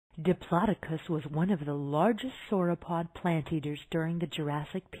Diplodocus was one of the largest sauropod plant eaters during the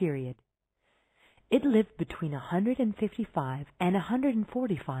Jurassic period. It lived between 155 and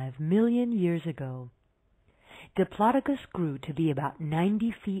 145 million years ago. Diplodocus grew to be about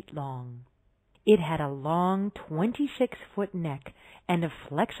 90 feet long. It had a long 26-foot neck and a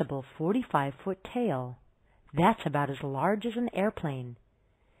flexible 45-foot tail. That's about as large as an airplane.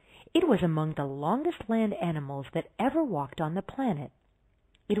 It was among the longest land animals that ever walked on the planet.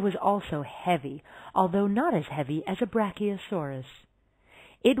 It was also heavy, although not as heavy as a brachiosaurus.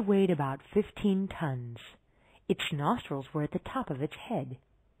 It weighed about 15 tons. Its nostrils were at the top of its head.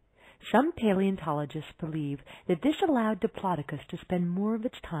 Some paleontologists believe that this allowed Diplodocus to spend more of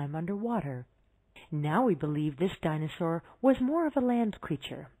its time underwater. Now we believe this dinosaur was more of a land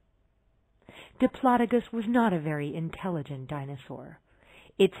creature. Diplodocus was not a very intelligent dinosaur.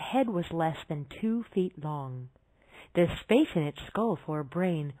 Its head was less than 2 feet long. The space in its skull for a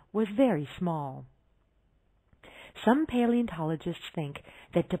brain was very small. Some paleontologists think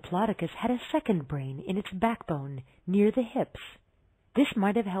that Diplodocus had a second brain in its backbone near the hips. This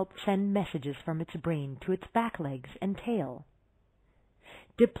might have helped send messages from its brain to its back legs and tail.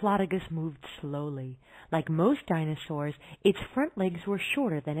 Diplodocus moved slowly. Like most dinosaurs, its front legs were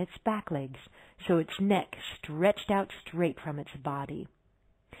shorter than its back legs, so its neck stretched out straight from its body.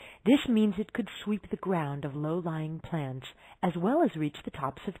 This means it could sweep the ground of low-lying plants as well as reach the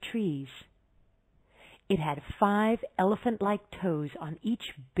tops of trees. It had 5 elephant-like toes on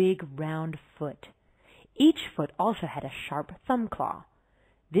each big round foot. Each foot also had a sharp thumb claw.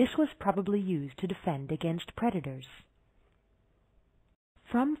 This was probably used to defend against predators.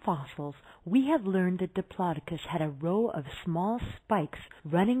 From fossils, we have learned that Diplodocus had a row of small spikes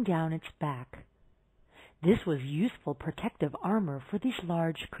running down its back. This was useful protective armor for these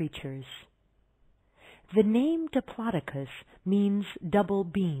large creatures. The name Diplodocus means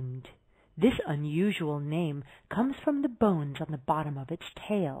double-beamed. This unusual name comes from the bones on the bottom of its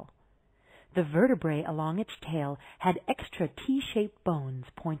tail. The vertebrae along its tail had extra T-shaped bones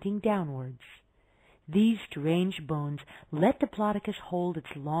pointing downwards. These strange bones let Diplodocus hold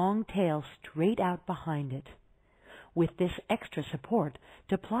its long tail straight out behind it. With this extra support,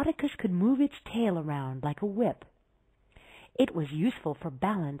 Diplodocus could move its tail around like a whip. It was useful for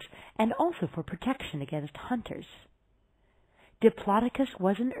balance and also for protection against hunters. Diplodocus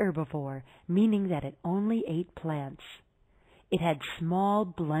was an herbivore, meaning that it only ate plants. It had small,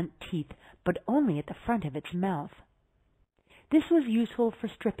 blunt teeth, but only at the front of its mouth. This was useful for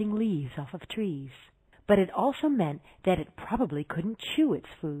stripping leaves off of trees, but it also meant that it probably couldn't chew its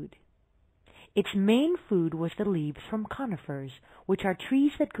food. Its main food was the leaves from conifers, which are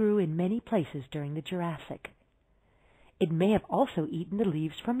trees that grew in many places during the Jurassic. It may have also eaten the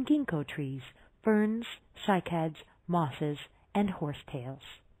leaves from ginkgo trees, ferns, cycads, mosses, and horsetails.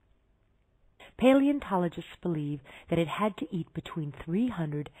 Paleontologists believe that it had to eat between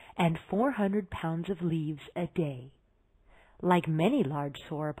 300 and 400 pounds of leaves a day. Like many large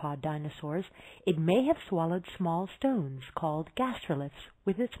sauropod dinosaurs, it may have swallowed small stones called gastroliths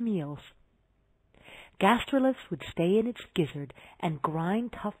with its meals. Gastroliths would stay in its gizzard and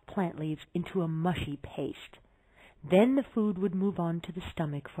grind tough plant leaves into a mushy paste. Then the food would move on to the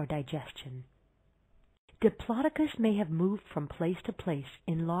stomach for digestion. Diplodocus may have moved from place to place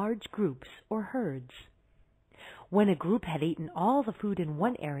in large groups or herds. When a group had eaten all the food in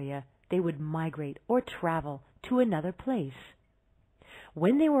one area, they would migrate or travel to another place.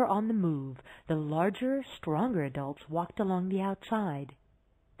 When they were on the move, the larger, stronger adults walked along the outside.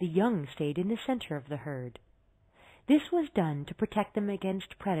 The young stayed in the center of the herd. This was done to protect them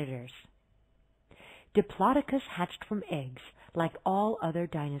against predators. Diplodocus hatched from eggs, like all other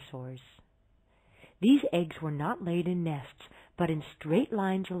dinosaurs. These eggs were not laid in nests, but in straight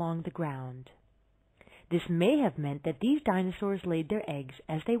lines along the ground. This may have meant that these dinosaurs laid their eggs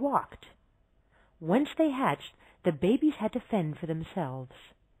as they walked. Once they hatched, the babies had to fend for themselves.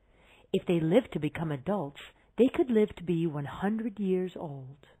 If they lived to become adults, they could live to be 100 years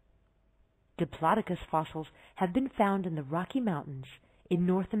old. Diplodocus fossils have been found in the Rocky Mountains in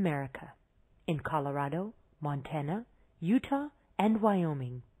North America, in Colorado, Montana, Utah, and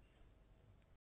Wyoming.